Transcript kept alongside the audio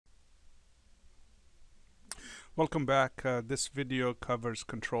Welcome back. This video covers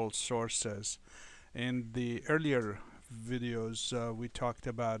control sources. In the earlier videos, we talked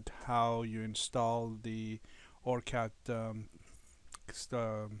about how you install the OrCAD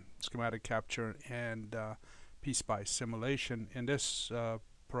schematic capture and PSpice simulation. In this in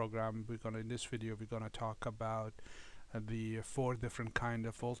this video, we're gonna talk about the four different kind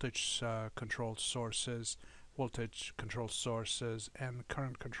of voltage control sources, and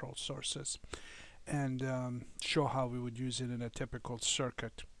current control sources, and show how we would use it in a typical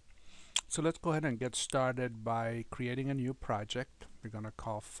circuit. So let's go ahead and get started by creating a new project. We're going to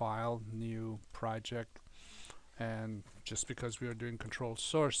call File, New Project, and just because we are doing control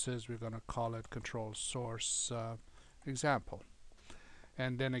sources, we're going to call it Control Source Example.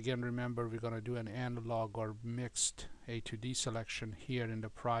 And then again, remember, we're going to do an analog or mixed A to D selection here in the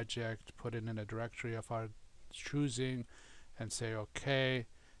project, put it in a directory of our choosing, and say OK.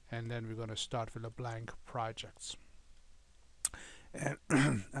 And then we're going to start with a blank projects. And,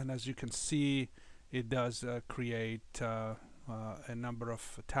 and as you can see, it does create a number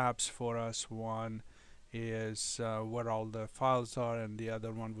of tabs for us. One is where all the files are, and the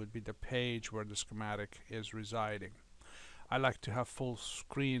other one would be the page where the schematic is residing. I like to have full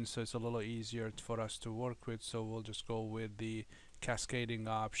screen, so it's a little easier for us to work with, so we'll just go with the cascading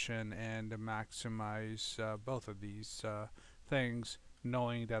option and maximize both of these things,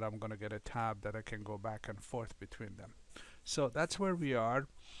 knowing that I'm going to get a tab that I can go back and forth between them. So that's where we are,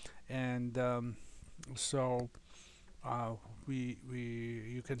 and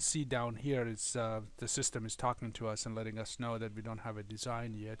you can see down here it's the system is talking to us and letting us know that we don't have a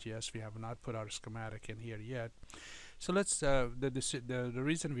design yet. Yes, we have not put our schematic in here yet. So let's the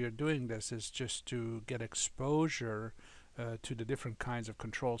reason we are doing this is just to get exposure to the different kinds of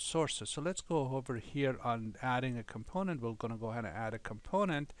control sources. So let's go over here on adding a component. We're going to go ahead and add a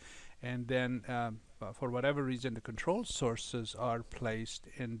component, and then for whatever reason the control sources are placed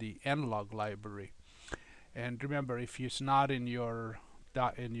in the analog library. And remember, if it's not in your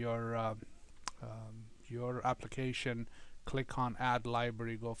application, click on Add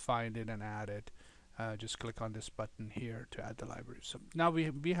Library, go find it and add it. Just click on this button here to add the library. So now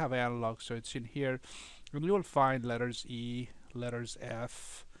we have analog, so it's in here, and you will find letters E, letters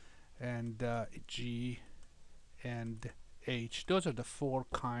F, and G, and H. Those are the four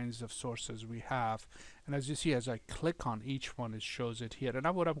kinds of sources we have. And as you see, as I click on each one, it shows it here. And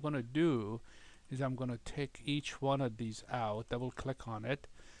now what I'm going to do is I'm going to take each one of these out, double click on it,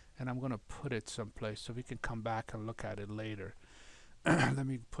 and I'm going to put it someplace so we can come back and look at it later. Let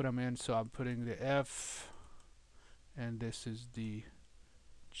me put them in. So I'm putting the F, and this is the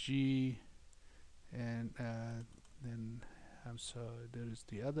G, and then there is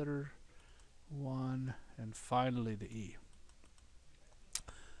the other one, and finally the E.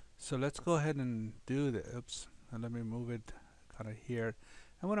 So let's go ahead and do the and let me move it kind of here.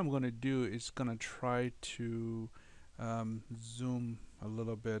 And what I'm going to do is going to try to zoom a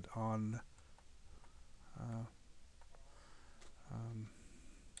little bit on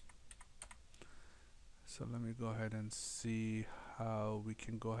so let me go ahead and see how we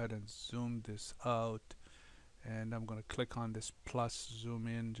can go ahead and zoom this out, and I'm going to click on this plus zoom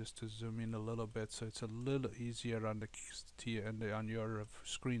in just to zoom in a little bit, so it's a little easier on on your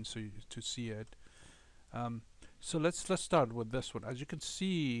screen to see it. So let's start with this one. As you can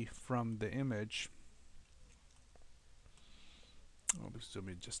see from the image, let me zoom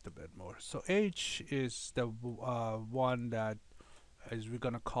in just a bit more. So H is the one that is we're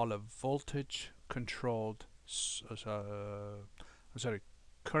going to call a voltage controlled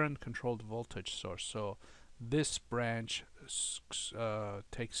current controlled voltage source. So this branch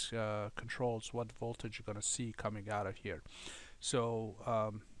controls what voltage you're going to see coming out of here.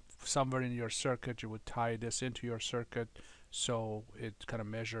 So somewhere in your circuit you would tie this into your circuit, so it kind of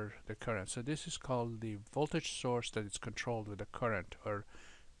measure the current. So this is called the voltage source that is controlled with a current, or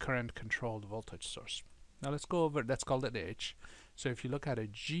current controlled voltage source. Now let's go over, that's called an H. So if you look at a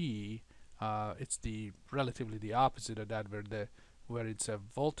G, it's relatively the opposite of that, where it's a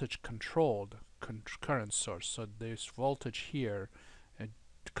voltage controlled current source. So this voltage here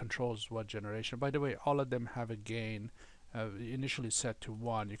controls what generation. By the way, all of them have a gain initially set to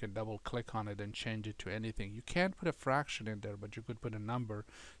 1. You can double click on it and change it to anything. You can't put a fraction in there, but you could put a number.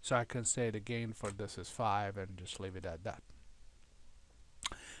 So I can say the gain for this is 5 and just leave it at that.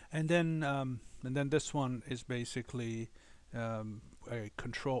 And then this one is basically a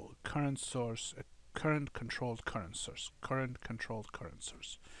current source, a current controlled current source,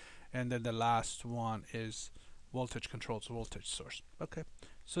 and then the last one is voltage controls voltage source. Okay,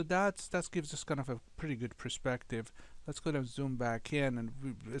 so that gives us kind of a pretty good perspective. Let's go and zoom back in, and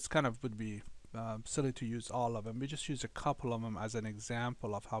it's kind of would be silly to use all of them. We just use a couple of them as an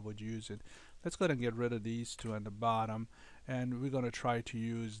example of how we'd use it. Let's go ahead and get rid of these two on the bottom, and we're going to try to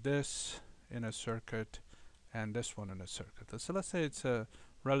use this in a circuit and this one in a circuit. So let's say it's a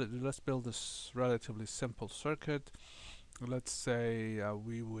let's build this relatively simple circuit. Let's say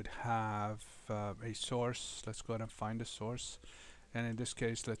we would have a source. Let's go ahead and find a source, and in this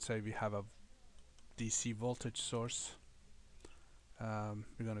case, let's say we have a DC voltage source.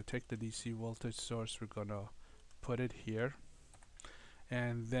 We're going to take the DC voltage source, we're going to put it here,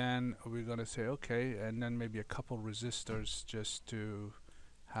 and then we're going to say okay, and then maybe a couple resistors just to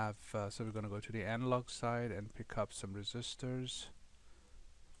have, so we're going to go to the analog side and pick up some resistors,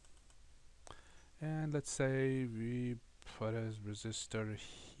 and let's say we put a resistor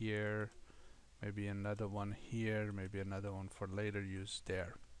here, maybe another one here, maybe another one for later use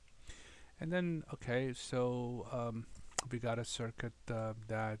there. And then okay, so we got a circuit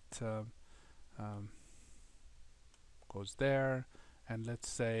that goes there, and let's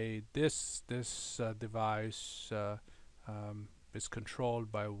say this device is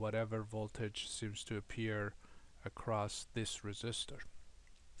controlled by whatever voltage seems to appear across this resistor.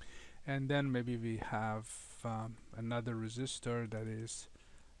 And then maybe we have another resistor that is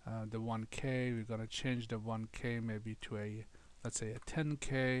the 1K. We're going to change the 1K maybe to a, let's say, a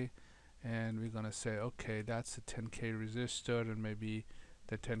 10K, and we're going to say okay, that's a 10K resistor, and maybe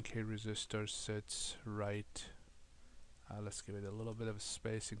the 10K resistor sits right, let's give it a little bit of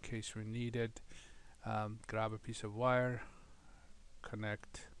space in case we need it. Grab a piece of wire,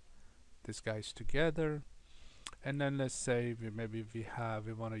 connect these guys together, and then let's say we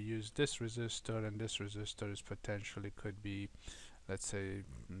want to use this resistor, and this resistor is potentially could be, let's say,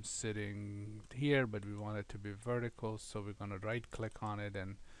 sitting here, but we want it to be vertical, so we're going to right click on it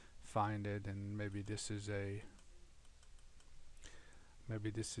and find it, and maybe this is a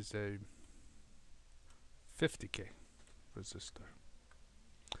 50K resistor.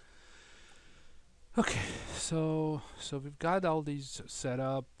 Okay, so we've got all these set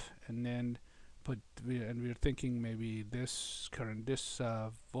up, and then we're thinking maybe this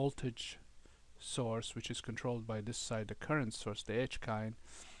voltage source, which is controlled by this side, the current source, the H kind,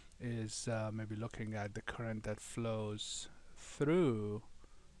 is maybe looking at the current that flows through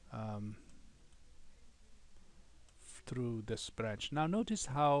through this branch. Now notice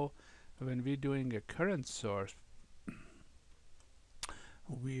how when we're doing a current source,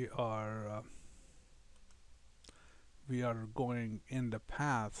 we are going in the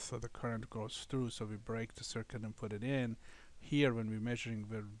path, so the current goes through, so we break the circuit and put it in. Here when we're measuring,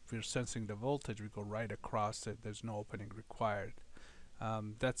 we're sensing the voltage, we go right across it, there's no opening required.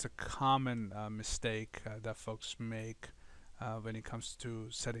 That's a common mistake that folks make when it comes to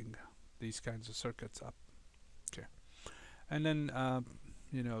setting these kinds of circuits up. Okay, and then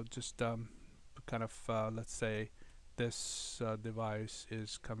you know, just kind of let's say this device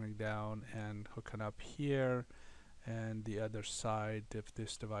is coming down and hooking up here, and the other side, if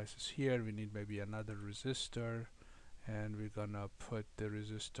this device is here, we need maybe another resistor, and we're gonna put the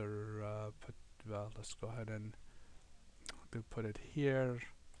resistor well, let's go ahead and put it here,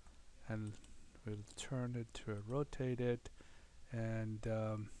 and we'll turn it to rotate it, and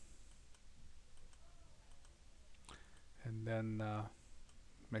then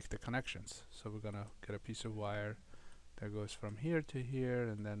make the connections. So we're gonna get a piece of wire that goes from here to here,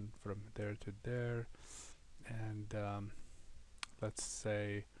 and then from there to there, and let's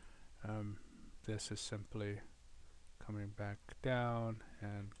say this is simply coming back down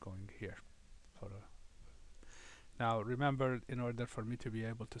and going here. Now remember, in order for me to be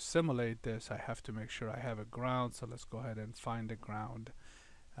able to simulate this, I have to make sure I have a ground, so let's go ahead and find the ground,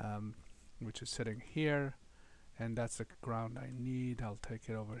 which is sitting here, and that's the ground I need. I'll take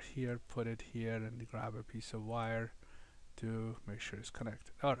it over here, put it here, and grab a piece of wire to make sure it's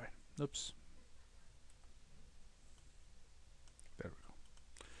connected. Alright, oops. There we go.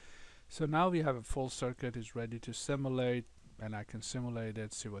 So now we have a full circuit is ready to simulate, and I can simulate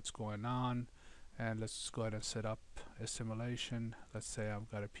it, see what's going on. And let's go ahead and set up a simulation. Let's say I've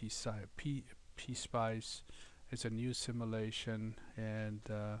got a PSpice. It's a new simulation, and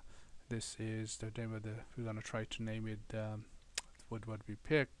this is the name of we're going to try to name it what we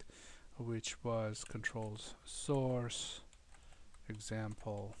picked, which was controls source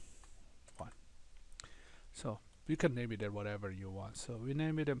example 1. So you can name it whatever you want. So we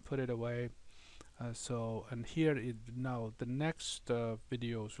name it and put it away. And here now the next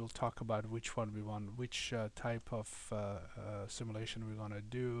videos we'll talk about which one we want, which type of simulation we're gonna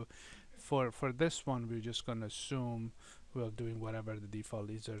do. For this one, we're just gonna assume we're doing whatever the default,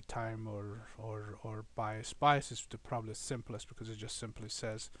 either time or PSpice is probably the simplest, because it just simply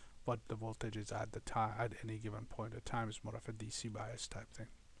says what the voltage is at the time, at any given point of time. Is more of a DC bias type thing.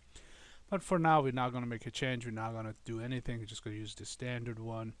 But for now, we're not going to make a change. We're not going to do anything. We're just going to use the standard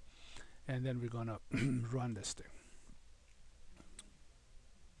one, and then we're going to run this thing.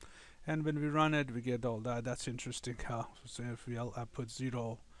 And when we run it, we get all that. That's interesting how, so if I put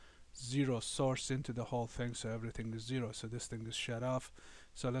zero source into the whole thing, so everything is 0, so this thing is shut off.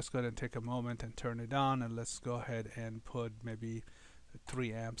 So let's go ahead and take a moment and turn it on, and let's go ahead and put maybe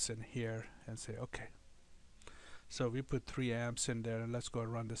 3 amps in here and say okay. So we put 3 amps in there, and let's go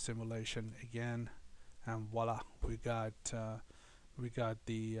run the simulation again, and voila, we got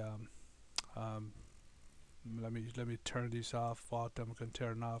the let me turn these off. Volt I'm going to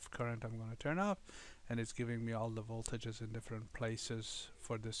turn off, current I'm going to turn off, and it's giving me all the voltages in different places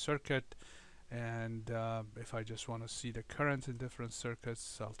for the circuit. And if I just want to see the currents in different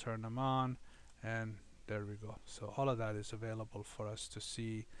circuits, I'll turn them on, and there we go. So all of that is available for us to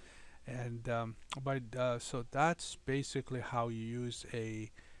see. And so that's basically how you use a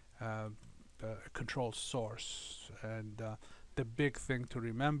control source. And the big thing to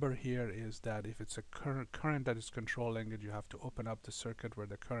remember here is that if it's a current that is controlling it, you have to open up the circuit where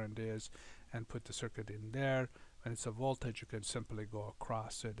the current is and put the circuit in there. When it's a voltage, you can simply go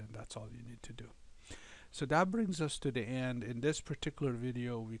across it, and that's all you need to do. So that brings us to the end. In this particular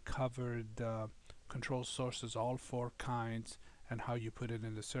video, we covered control sources, all 4 kinds, and how you put it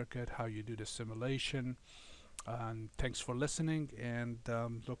in the circuit, how you do the simulation. And thanks for listening, and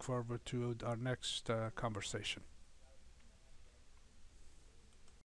look forward to our next conversation.